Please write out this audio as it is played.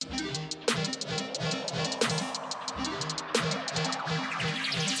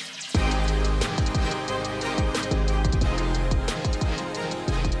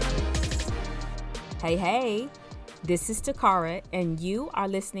Hey, this is Takara, and you are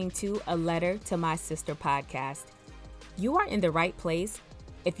listening to A Letter to My Sister podcast. You are in the right place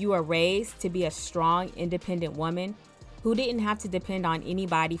if you are raised to be a strong, independent woman who didn't have to depend on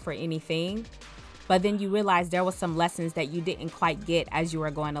anybody for anything, but then you realize there were some lessons that you didn't quite get as you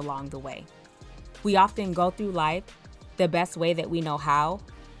were going along the way. We often go through life the best way that we know how,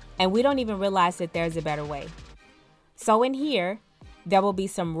 and we don't even realize that there's a better way. So in here, there will be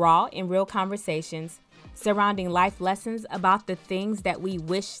some raw and real conversations surrounding life lessons about the things that we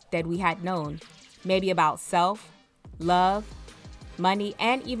wish that we had known, maybe about self, love, money,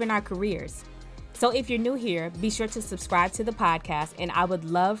 and even our careers. So if you're new here, be sure to subscribe to the podcast, and I would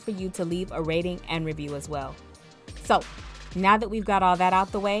love for you to leave a rating and review as well. So now that we've got all that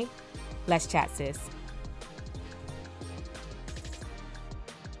out the way, let's chat, sis.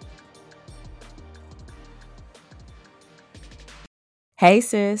 Hey,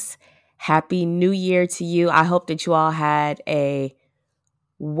 sis. Happy New Year to you. I hope that you all had a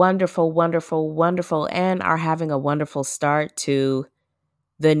wonderful, and are having a wonderful start to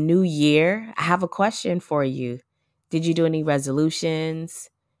the new year. I have a question for you. Did you do any resolutions?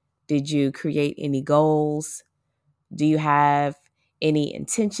 Did you create any goals? Do you have any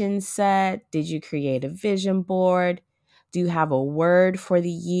intentions set? Did you create a vision board? Do you have a word for the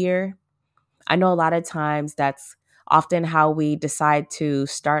year? I know a lot of times that's often how we decide to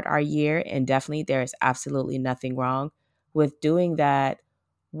start our year, and definitely there's absolutely nothing wrong with doing that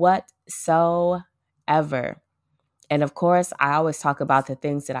whatsoever. And of course, I always talk about the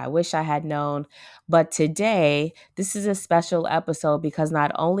things that I wish I had known. But today, this is a special episode because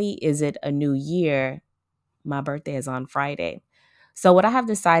not only is it a new year, my birthday is on Friday. So what I have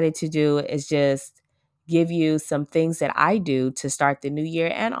decided to do is just give you some things that I do to start the new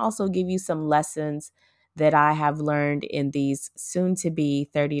year, and also give you some lessons that I have learned in these soon to be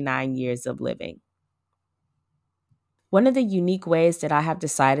 39 years of living. One of the unique ways that I have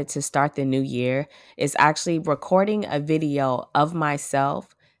decided to start the new year is actually recording a video of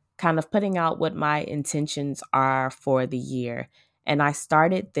myself, kind of putting out what my intentions are for the year. And I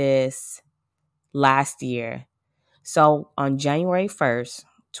started this last year. So on January 1st,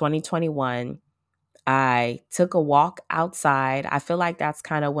 2021, I took a walk outside. I feel like that's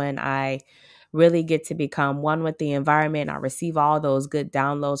kind of when I really get to become one with the environment. I receive all those good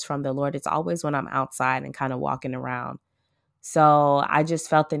downloads from the Lord. It's always when I'm outside and kind of walking around. So I just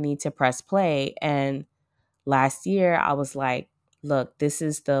felt the need to press play. And last year, I was like, look, this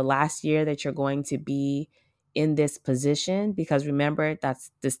is the last year that you're going to be in this position, because remember, that's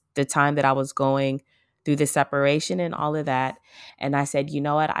the time that I was going through the separation and all of that. And I said, you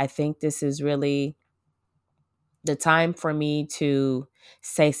know what? I think this is really the time for me to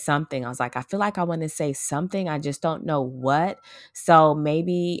say something. I was like, I feel like I want to say something. I just don't know what. So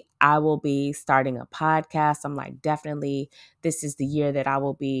maybe I will be starting a podcast. I'm like, definitely, this is the year that I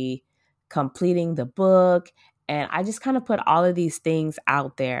will be completing the book. And I just kind of put all of these things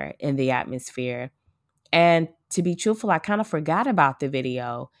out there in the atmosphere. And to be truthful, I kind of forgot about the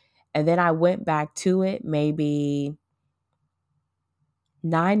video. And then I went back to it maybe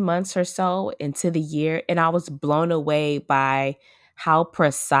 9 months or so into the year, and I was blown away by how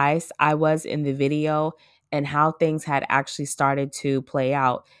precise I was in the video and how things had actually started to play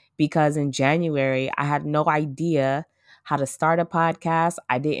out. Because in January, I had no idea how to start a podcast.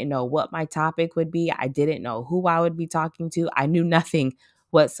 I didn't know what my topic would be. I didn't know who I would be talking to. I knew nothing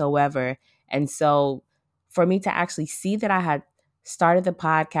whatsoever. And so for me to actually see that I had started the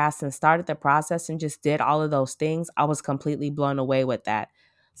podcast and started the process and just did all of those things, I was completely blown away with that.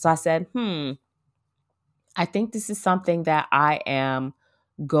 So I said, I think this is something that I am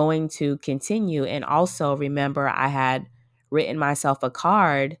going to continue. And also remember, I had written myself a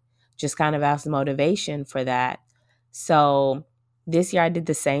card just kind of as motivation for that. So this year I did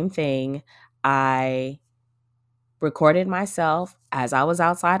the same thing. I recorded myself as I was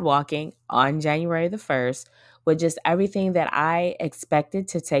outside walking on January the 1st with just everything that I expected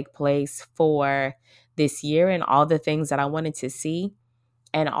to take place for this year and all the things that I wanted to see.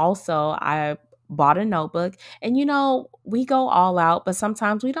 And also, I bought a notebook. And, we go all out, but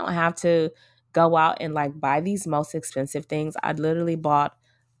sometimes we don't have to go out and like buy these most expensive things. I literally bought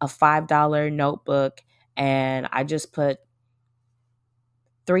a $5 notebook, and I just put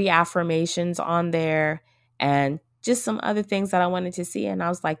 3 affirmations on there and just some other things that I wanted to see. And I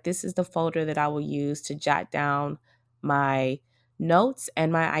was like, this is the folder that I will use to jot down my notes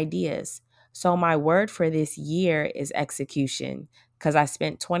and my ideas. So my word for this year is execution, because I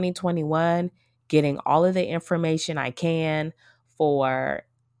spent 2021 getting all of the information I can for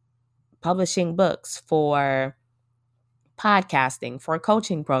publishing books, for podcasting, for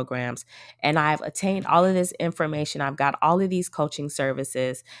coaching programs. And I've attained all of this information. I've got all of these coaching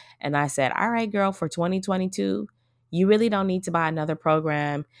services. And I said, all right, girl, for 2022, you really don't need to buy another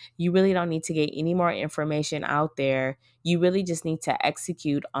program. You really don't need to get any more information out there. You really just need to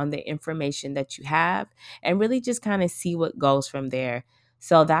execute on the information that you have and really just kind of see what goes from there.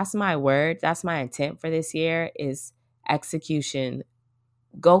 So that's my word. That's my intent for this year is execution.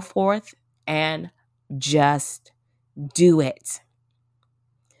 Go forth and just do it.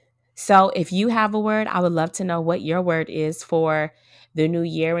 So if you have a word, I would love to know what your word is for the new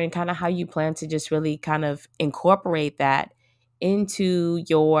year and kind of how you plan to just really kind of incorporate that into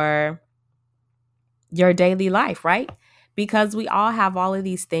your daily life, right? Because we all have all of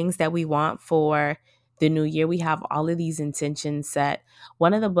these things that we want for the new year. We have all of these intentions set.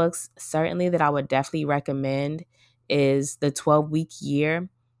 One of the books, certainly, that I would definitely recommend is The 12-Week Year,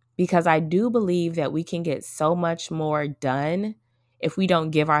 because I do believe that we can get so much more done if we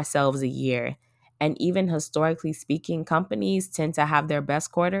don't give ourselves a year. And even historically speaking, companies tend to have their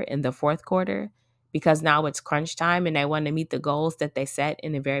best quarter in the fourth quarter because now it's crunch time and they want to meet the goals that they set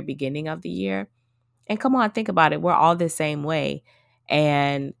in the very beginning of the year. And come on, think about it. We're all the same way.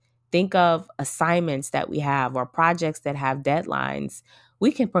 And think of assignments that we have or projects that have deadlines.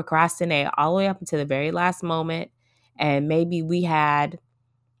 We can procrastinate all the way up until the very last moment. And maybe we had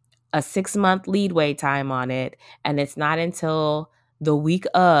a 6-month leadway time on it. And it's not until the week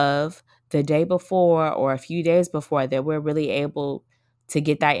of, the day before, or a few days before that we're really able to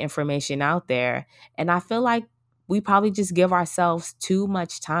get that information out there. And I feel like we probably just give ourselves too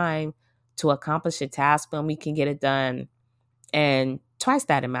much time to accomplish a task when we can get it done in twice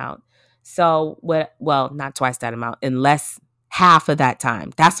that amount. So not twice that amount, in less half of that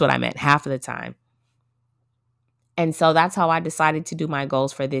time. That's what I meant, half of the time. And so that's how I decided to do my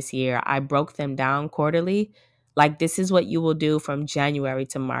goals for this year. I broke them down quarterly. Like, this is what you will do from January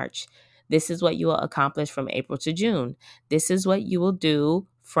to March. This is what you will accomplish from April to June. This is what you will do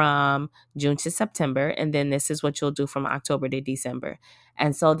from June to September. And then this is what you'll do from October to December.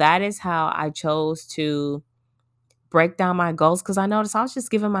 And so that is how I chose to break down my goals, because I noticed I was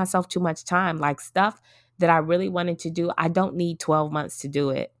just giving myself too much time. Like, stuff that I really wanted to do, I don't need 12 months to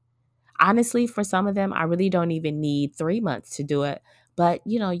do it. Honestly, for some of them, I really don't even need 3 months to do it. But,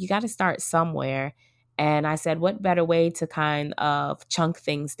 you got to start somewhere. And I said, what better way to kind of chunk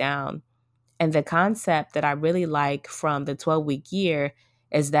things down? And the concept that I really like from the 12-week year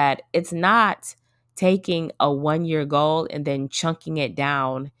is that it's not taking a 1-year goal and then chunking it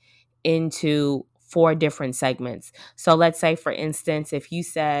down into 4 different segments. So let's say, for instance, if you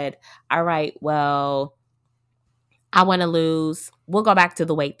said, all right, well, I want to lose, we'll go back to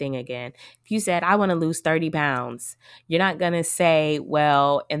the weight thing again. If you said, I want to lose 30 pounds, you're not going to say,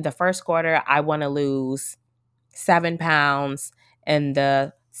 well, in the first quarter, I want to lose 7 pounds. In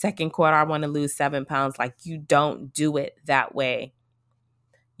the second quarter, I want to lose 7 pounds. Like, you don't do it that way.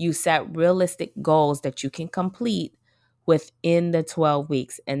 You set realistic goals that you can complete within the 12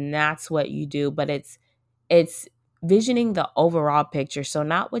 weeks. And that's what you do. But it's visioning the overall picture. So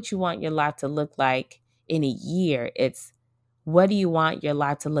not what you want your life to look like in a year. It's what do you want your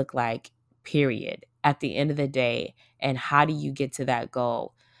life to look like, period, at the end of the day, and how do you get to that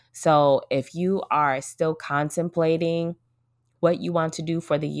goal? So if you are still contemplating what you want to do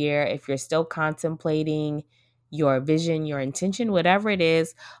for the year, if you're still contemplating your vision, your intention, whatever it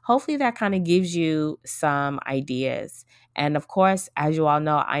is, hopefully that kind of gives you some ideas. And of course, as you all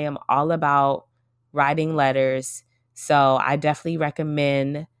know, I am all about writing letters. So I definitely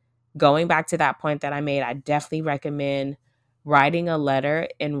recommend, going back to that point that I made, I definitely recommend writing a letter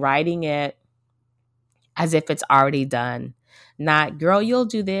and writing it as if it's already done. Not, girl, you'll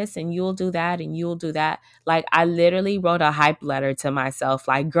do this and you'll do that and you'll do that. Like, I literally wrote a hype letter to myself.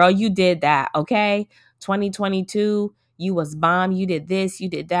 Like, girl, you did that, okay? 2022, you was bomb. You did this, you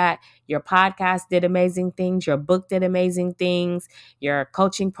did that. Your podcast did amazing things. Your book did amazing things. Your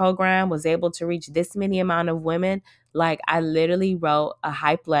coaching program was able to reach this many amount of women. Like, I literally wrote a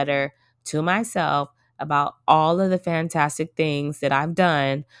hype letter to myself about all of the fantastic things that I've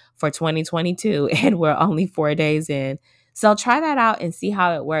done for 2022, and we're only 4 days in. So try that out and see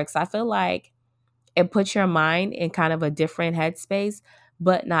how it works. I feel like it puts your mind in kind of a different headspace.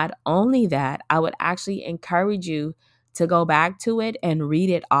 But not only that, I would actually encourage you to go back to it and read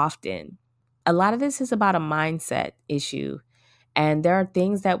it often. A lot of this is about a mindset issue. And there are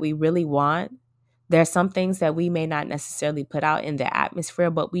things that we really want. There are some things that we may not necessarily put out in the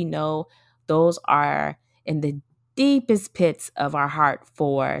atmosphere, but we know those are in the deepest pits of our heart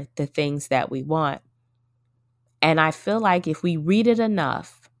for the things that we want. And I feel like if we read it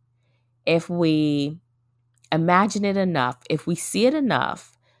enough, if we Imagine it enough. If we see it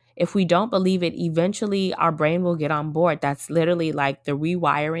enough, if we don't believe it, eventually our brain will get on board. That's literally like the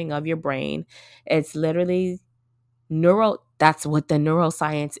rewiring of your brain. It's literally that's what the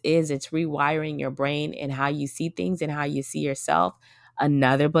neuroscience is. It's rewiring your brain and how you see things and how you see yourself.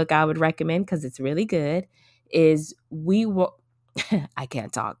 Another book I would recommend, because it's really good, is We Were I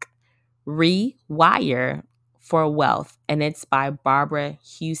can't talk. Rewire for Wealth, and it's by Barbara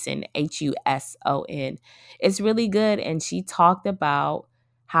Huson, Huson. It's really good, and she talked about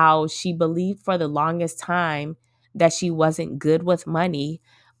how she believed for the longest time that she wasn't good with money,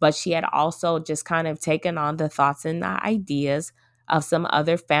 but she had also just kind of taken on the thoughts and the ideas of some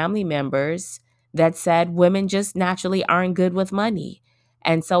other family members that said women just naturally aren't good with money.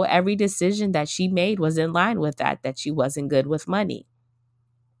 And so every decision that she made was in line with that she wasn't good with money.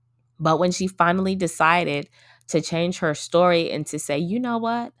 But when she finally decided to change her story and to say, you know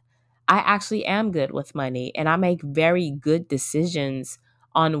what? I actually am good with money and I make very good decisions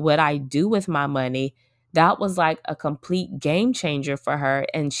on what I do with my money. That was like a complete game changer for her.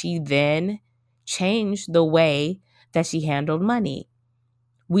 And she then changed the way that she handled money.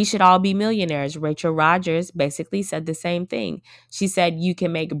 We should all be millionaires. Rachel Rodgers basically said the same thing. She said, you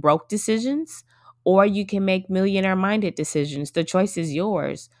can make broke decisions or you can make millionaire minded decisions. The choice is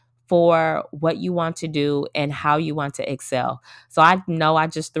yours for what you want to do and how you want to excel. So I know I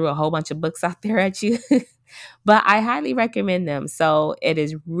just threw a whole bunch of books out there at you, but I highly recommend them. So it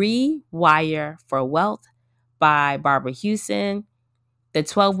is Rewire for Wealth by Barbara Huson. The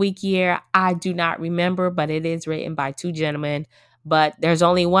 12-week year, I do not remember, but it is written by two gentlemen. But there's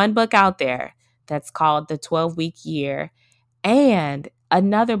only one book out there that's called The 12-Week Year. And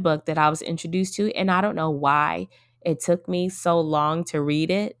another book that I was introduced to, and I don't know why it took me so long to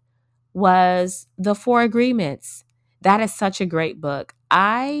read it, was The Four Agreements. That is such a great book.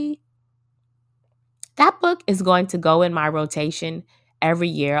 That book is going to go in my rotation every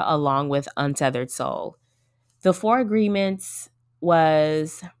year along with Untethered Soul. The Four Agreements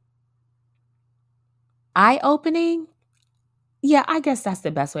was eye-opening. Yeah, I guess that's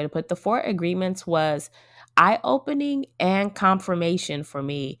the best way to put it. The Four Agreements was eye-opening and confirmation for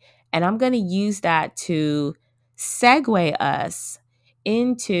me. And I'm going to use that to segue us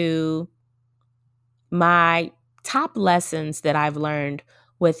into my top lessons that I've learned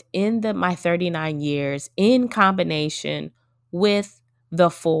within my 39 years in combination with the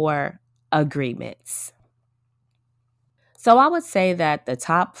Four Agreements. So I would say that the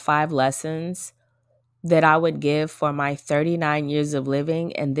top 5 lessons that I would give for my 39 years of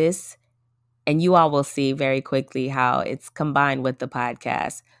living, and you all will see very quickly how it's combined with the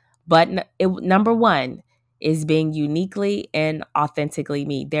podcast. But number 1 is being uniquely and authentically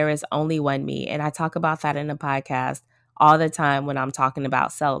me. There is only one me. And I talk about that in the podcast all the time when I'm talking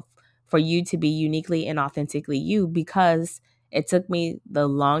about self. For you to be uniquely and authentically you, because it took me the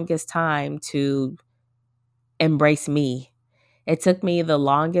longest time to embrace me. It took me the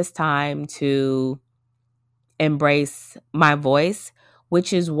longest time to embrace my voice,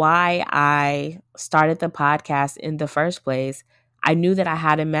 which is why I started the podcast in the first place. I knew that I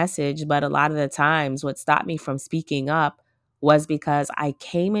had a message, but a lot of the times what stopped me from speaking up was because I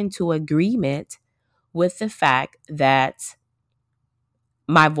came into agreement with the fact that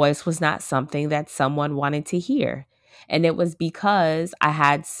my voice was not something that someone wanted to hear. And it was because I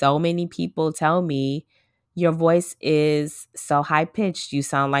had so many people tell me, your voice is so high pitched. You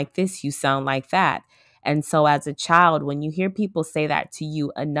sound like this, you sound like that. And so as a child, when you hear people say that to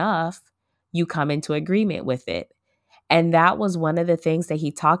you enough, you come into agreement with it. And that was one of the things that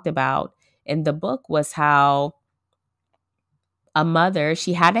he talked about in the book, was how a mother,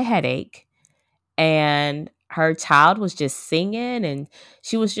 she had a headache and her child was just singing and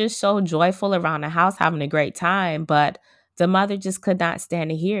she was just so joyful around the house having a great time, but the mother just could not stand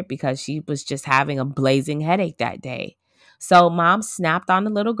to hear it because she was just having a blazing headache that day. So mom snapped on the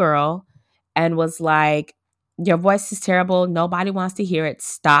little girl and was like, your voice is terrible, nobody wants to hear it,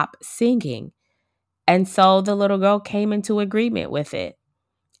 stop singing. And so the little girl came into agreement with it.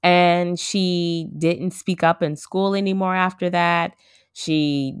 And she didn't speak up in school anymore after that.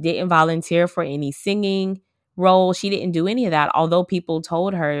 She didn't volunteer for any singing role. She didn't do any of that, although people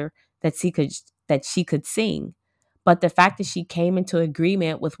told her that she could sing. But the fact that she came into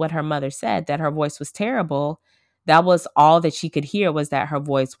agreement with what her mother said, that her voice was terrible, that was all that she could hear, was that her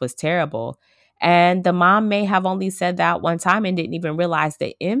voice was terrible. And the mom may have only said that one time and didn't even realize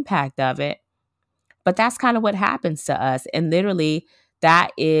the impact of it. But that's kind of what happens to us. And literally,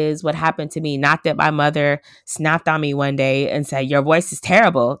 that is what happened to me. Not that my mother snapped on me one day and said, your voice is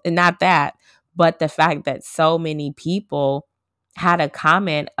terrible. And not that, but the fact that so many people had a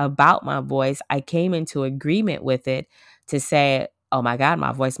comment about my voice, I came into agreement with it to say, oh my God,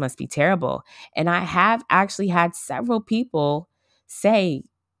 my voice must be terrible. And I have actually had several people say,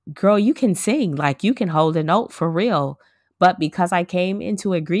 girl, you can sing, like you can hold a note for real. But because I came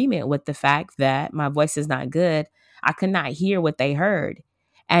into agreement with the fact that my voice is not good, I could not hear what they heard.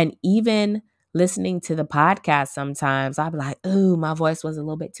 And even listening to the podcast sometimes, I'd be like, ooh, my voice was a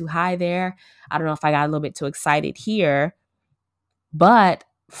little bit too high there. I don't know if I got a little bit too excited here. But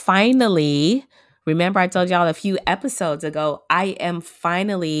finally, remember I told y'all a few episodes ago, I am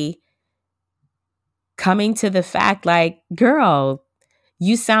finally coming to the fact like, girl,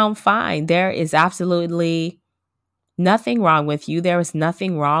 you sound fine. There is absolutely nothing wrong with you. There is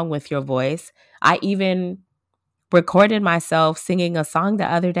nothing wrong with your voice. I even recorded myself singing a song the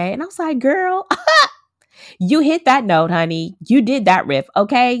other day and I was like, girl, you hit that note, honey. You did that riff.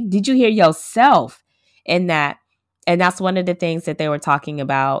 Okay. Did you hear yourself in that? And that's one of the things that they were talking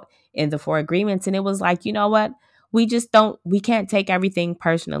about in the four agreements. And it was like, you know what? We can't take everything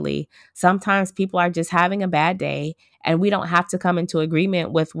personally. Sometimes people are just having a bad day and we don't have to come into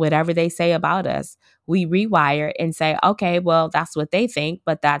agreement with whatever they say about us. We rewire and say, okay, well, that's what they think,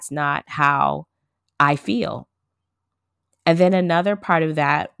 but that's not how I feel. And then another part of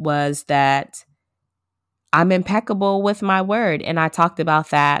that was that I'm impeccable with my word. And I talked about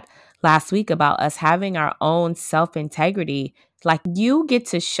that last week about us having our own self integrity. Like you get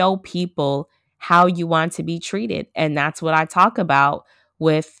to show people how you want to be treated. And that's what I talk about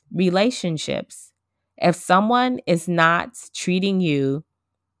with relationships. If someone is not treating you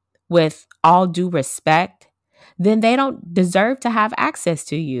with all due respect, then they don't deserve to have access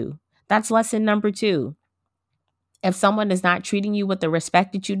to you. That's lesson number 2. If someone is not treating you with the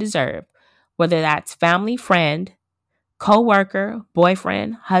respect that you deserve, whether that's family, friend, coworker,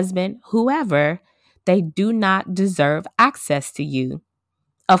 boyfriend, husband, whoever, they do not deserve access to you.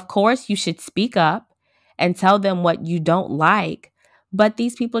 Of course, you should speak up and tell them what you don't like, but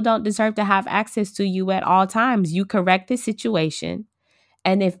these people don't deserve to have access to you at all times. You correct the situation,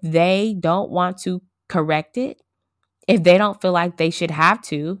 and if they don't want to correct it, if they don't feel like they should have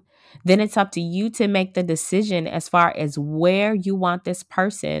to, then it's up to you to make the decision as far as where you want this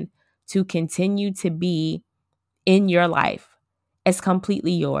person to continue to be in your life. It's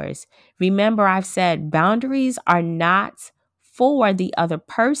completely yours. Remember, I've said boundaries are not for the other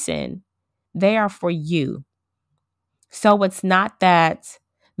person, they are for you. So it's not that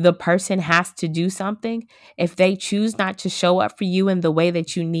the person has to do something. If they choose not to show up for you in the way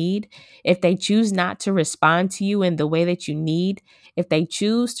that you need, if they choose not to respond to you in the way that you need, if they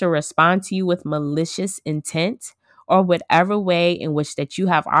choose to respond to you with malicious intent or whatever way in which that you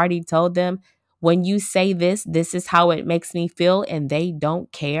have already told them, when you say this, this is how it makes me feel, and they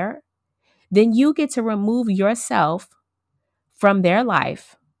don't care, then you get to remove yourself from their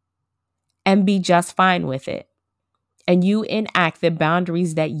life and be just fine with it. And you enact the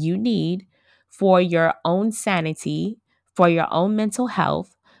boundaries that you need for your own sanity, for your own mental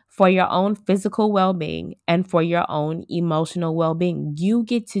health, for your own physical well-being, and for your own emotional well-being. You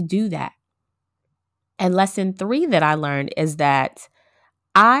get to do that. And lesson 3 that I learned is that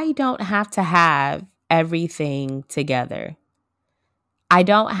I don't have to have everything together. I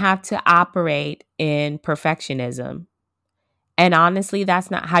don't have to operate in perfectionism. And honestly, that's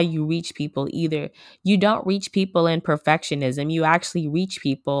not how you reach people either. You don't reach people in perfectionism. You actually reach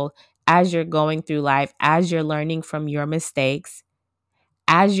people as you're going through life, as you're learning from your mistakes,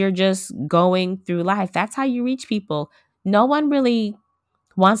 as you're just going through life. That's how you reach people. No one really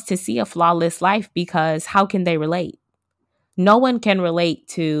wants to see a flawless life because how can they relate? No one can relate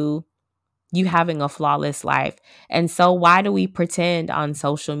to you having a flawless life. And so why do we pretend on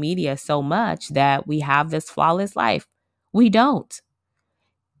social media so much that we have this flawless life? We don't.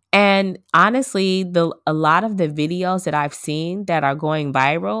 And honestly, a lot of the videos that I've seen that are going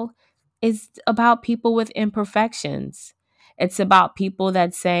viral is about people with imperfections. It's about people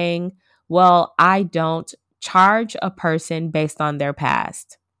that saying, well, I don't charge a person based on their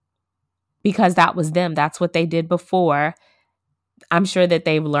past because that was them. That's what they did before. I'm sure that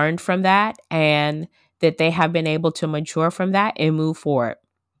they've learned from that and that they have been able to mature from that and move forward.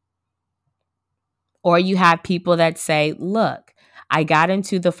 Or you have people that say, look, I got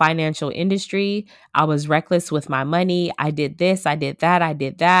into the financial industry. I was reckless with my money. I did this, I did that, I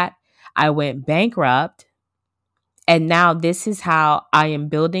did that. I went bankrupt. And now this is how I am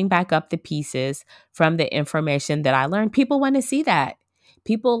building back up the pieces from the information that I learned. People want to see that.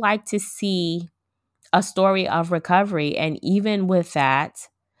 People like to see a story of recovery. And even with that,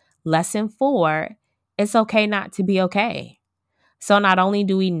 lesson 4, it's okay not to be okay. So not only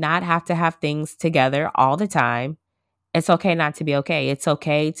do we not have to have things together all the time, It's okay not to be okay. It's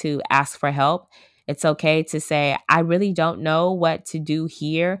okay to ask for help. It's okay to say, I really don't know what to do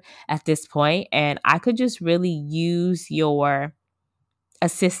here at this point, and I could just really use your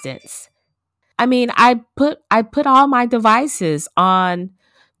assistance. I mean, I put all my devices on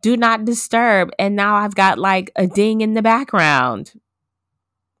do not disturb, and now I've got like a ding in the background.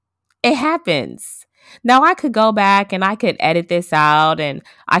 It happens. Now I could go back and I could edit this out and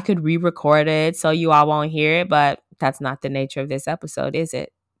I could re-record it so you all won't hear it, but that's not the nature of this episode, is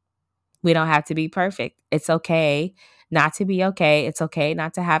it? We don't have to be perfect. It's okay not to be okay. It's okay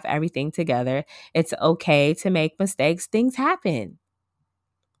not to have everything together. It's okay to make mistakes. Things happen.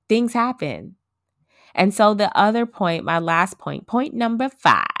 Things happen. And so the other point, my last point, point number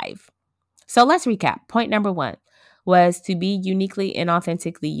 5. So let's recap. Point number 1 was to be uniquely and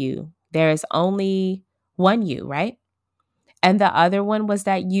authentically you. There is only one you, right? And the other one was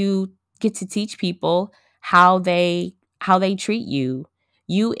that you get to teach people how they treat you.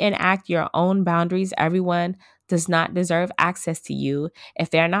 You enact your own boundaries. Everyone does not deserve access to you if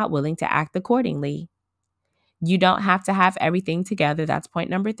they're not willing to act accordingly. You don't have to have everything together. That's point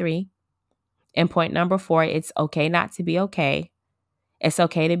number 3. And point number 4, it's okay not to be okay. It's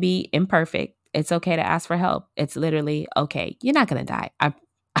okay to be imperfect. It's okay to ask for help. It's literally okay. You're not going to die.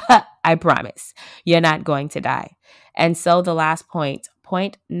 I promise. You're not going to die. And so the last point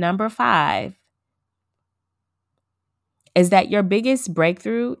number 5, is that your biggest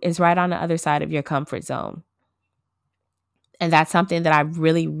breakthrough is right on the other side of your comfort zone. And that's something that I've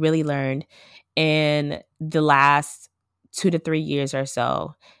really, really learned in the last 2 to 3 years or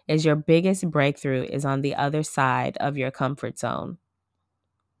so, is your biggest breakthrough is on the other side of your comfort zone.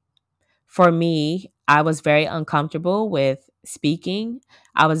 For me, I was very uncomfortable with speaking.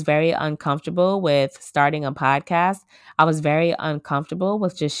 I was very uncomfortable with starting a podcast. I was very uncomfortable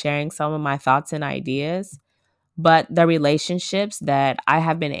with just sharing some of my thoughts and ideas. But the relationships that I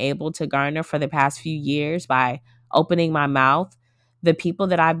have been able to garner for the past few years by opening my mouth, the people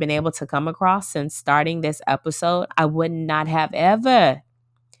that I've been able to come across since starting this episode, I would not have ever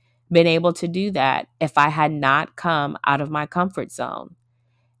been able to do that if I had not come out of my comfort zone.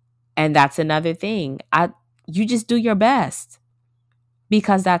 And that's another thing. You just do your best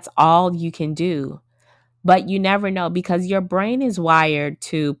because that's all you can do. But you never know, because your brain is wired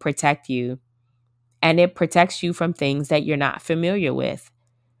to protect you, and it protects you from things that you're not familiar with.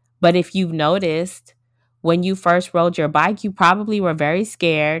 But if you've noticed, when you first rode your bike, you probably were very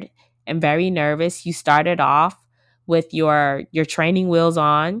scared and very nervous. You started off with your training wheels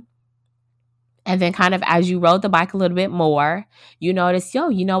on. And then kind of as you rode the bike a little bit more, you noticed,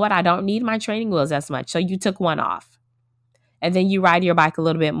 you know what? I don't need my training wheels as much. So you took one off. And then you ride your bike a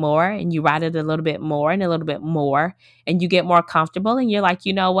little bit more, and you ride it a little bit more and a little bit more, and you get more comfortable, and you're like,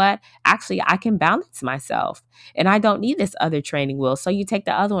 you know what? Actually, I can balance myself and I don't need this other training wheel. So you take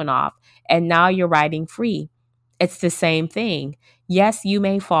the other one off, and now you're riding free. It's the same thing. Yes, you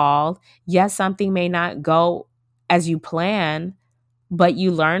may fall. Yes, something may not go as you plan, but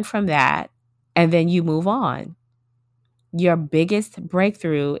you learn from that and then you move on. Your biggest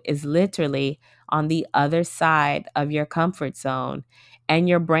breakthrough is literally on the other side of your comfort zone. And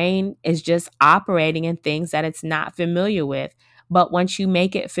your brain is just operating in things that it's not familiar with. But once you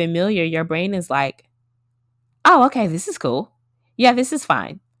make it familiar, your brain is like, oh, okay, this is cool. Yeah, this is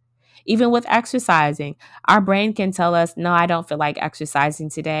fine. Even with exercising, our brain can tell us, no, I don't feel like exercising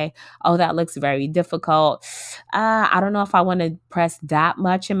today. Oh, that looks very difficult. I don't know if I want to press that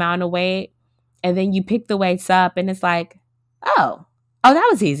much amount of weight. And then you pick the weights up and it's like, oh, that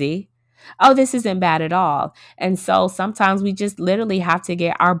was easy. Oh, this isn't bad at all. And so sometimes we just literally have to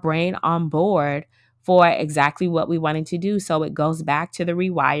get our brain on board for exactly what we wanted to do. So it goes back to the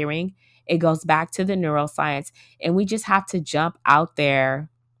rewiring, it goes back to the neuroscience, and we just have to jump out there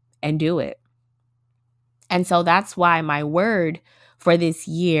and do it. And so that's why my word for this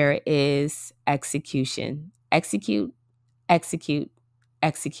year is execution. Execute, execute,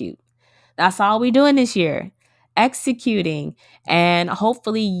 execute. That's all we're doing this year. Executing. And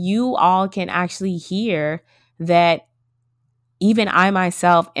hopefully you all can actually hear that even I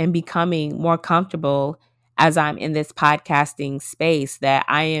myself am becoming more comfortable as I'm in this podcasting space, that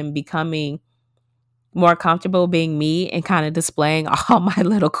I am becoming more comfortable being me and kind of displaying all my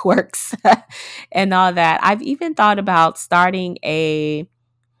little quirks and all that. I've even thought about starting a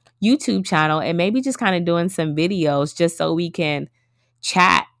YouTube channel and maybe just kind of doing some videos just so we can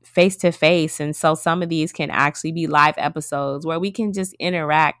chat face to face. And so some of these can actually be live episodes where we can just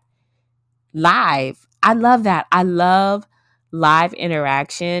interact live. I love that. I love live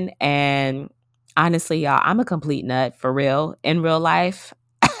interaction. And honestly, y'all, I'm a complete nut for real. In real life,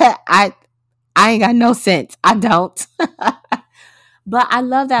 I I ain't got no sense. I don't. But I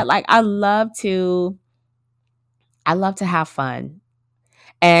love that. Like I love to have fun.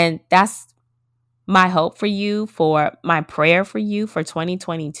 And that's my hope for you, for my prayer for you for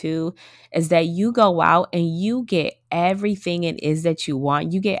 2022 is that you go out and you get everything it is that you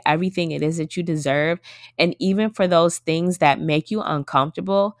want. You get everything it is that you deserve. And even for those things that make you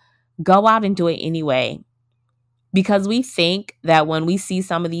uncomfortable, go out and do it anyway. Because we think that when we see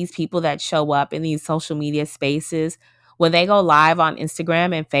some of these people that show up in these social media spaces, when they go live on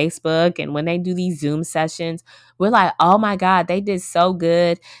Instagram and Facebook, and when they do these Zoom sessions, we're like, oh my God, they did so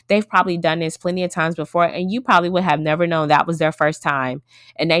good. They've probably done this plenty of times before, and you probably would have never known that was their first time.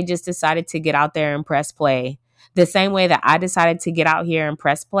 And they just decided to get out there and press play. The same way that I decided to get out here and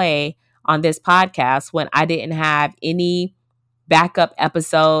press play on this podcast when I didn't have any backup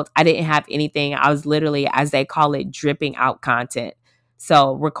episodes. I didn't have anything. I was literally, as they call it, dripping out content.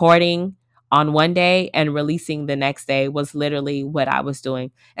 So recording on one day and releasing the next day was literally what I was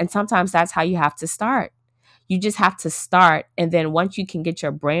doing. And sometimes that's how you have to start. You just have to start. And then once you can get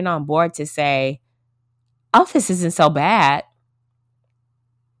your brain on board to say, oh, this isn't so bad,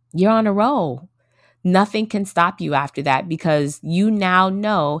 you're on a roll. Nothing can stop you after that because you now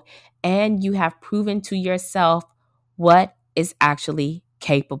know and you have proven to yourself what is actually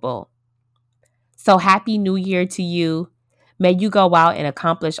capable. So happy new year to you. May you go out and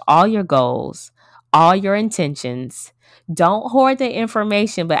accomplish all your goals, all your intentions. Don't hoard the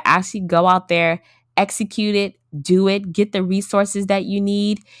information, but actually go out there, execute it, do it, get the resources that you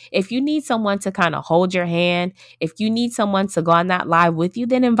need. If you need someone to kind of hold your hand, if you need someone to go on that live with you,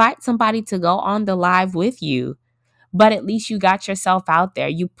 then invite somebody to go on the live with you. But at least you got yourself out there.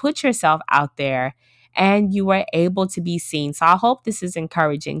 You put yourself out there and you were able to be seen. So I hope this is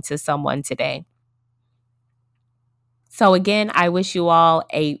encouraging to someone today. So again, I wish you all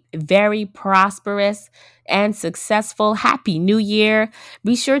a very prosperous and successful Happy New Year.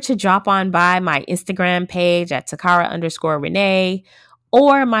 Be sure to drop on by my Instagram page at Takara_Renee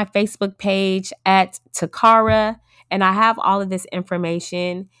or my Facebook page at Takara. And I have all of this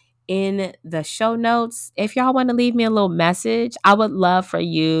information in the show notes. If y'all want to leave me a little message, I would love for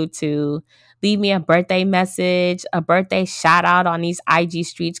you to leave me a birthday message, a birthday shout out on these IG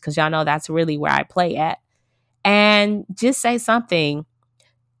streets, because y'all know that's really where I play at. And just say something.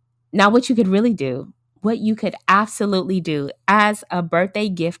 Now, what you could really do, what you could absolutely do as a birthday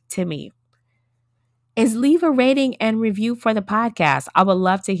gift to me is leave a rating and review for the podcast. I would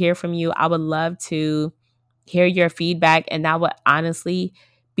love to hear from you. I would love to hear your feedback. And that would honestly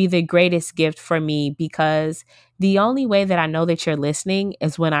be the greatest gift for me because the only way that I know that you're listening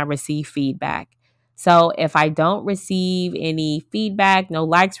is when I receive feedback. So if I don't receive any feedback, no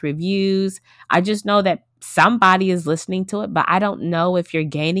likes, reviews, I just know that somebody is listening to it, but I don't know if you're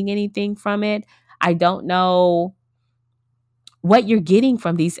gaining anything from it. I don't know what you're getting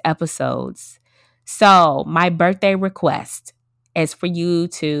from these episodes. So my birthday request is for you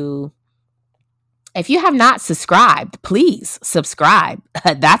to, if you have not subscribed, please subscribe.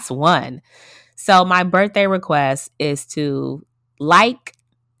 That's one. So my birthday request is to like,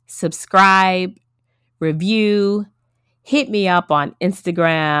 subscribe, review, hit me up on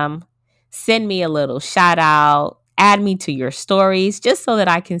Instagram, send me a little shout out, add me to your stories just so that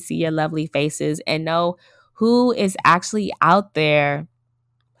I can see your lovely faces and know who is actually out there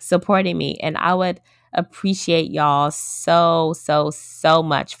supporting me. And I would appreciate y'all so, so, so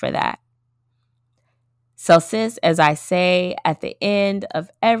much for that. So, sis, as I say at the end of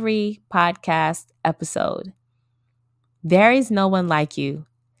every podcast episode, there is no one like you.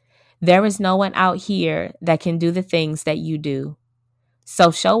 There is no one out here that can do the things that you do.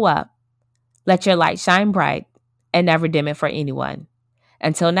 So show up, let your light shine bright, and never dim it for anyone.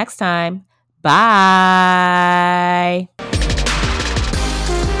 Until next time, bye.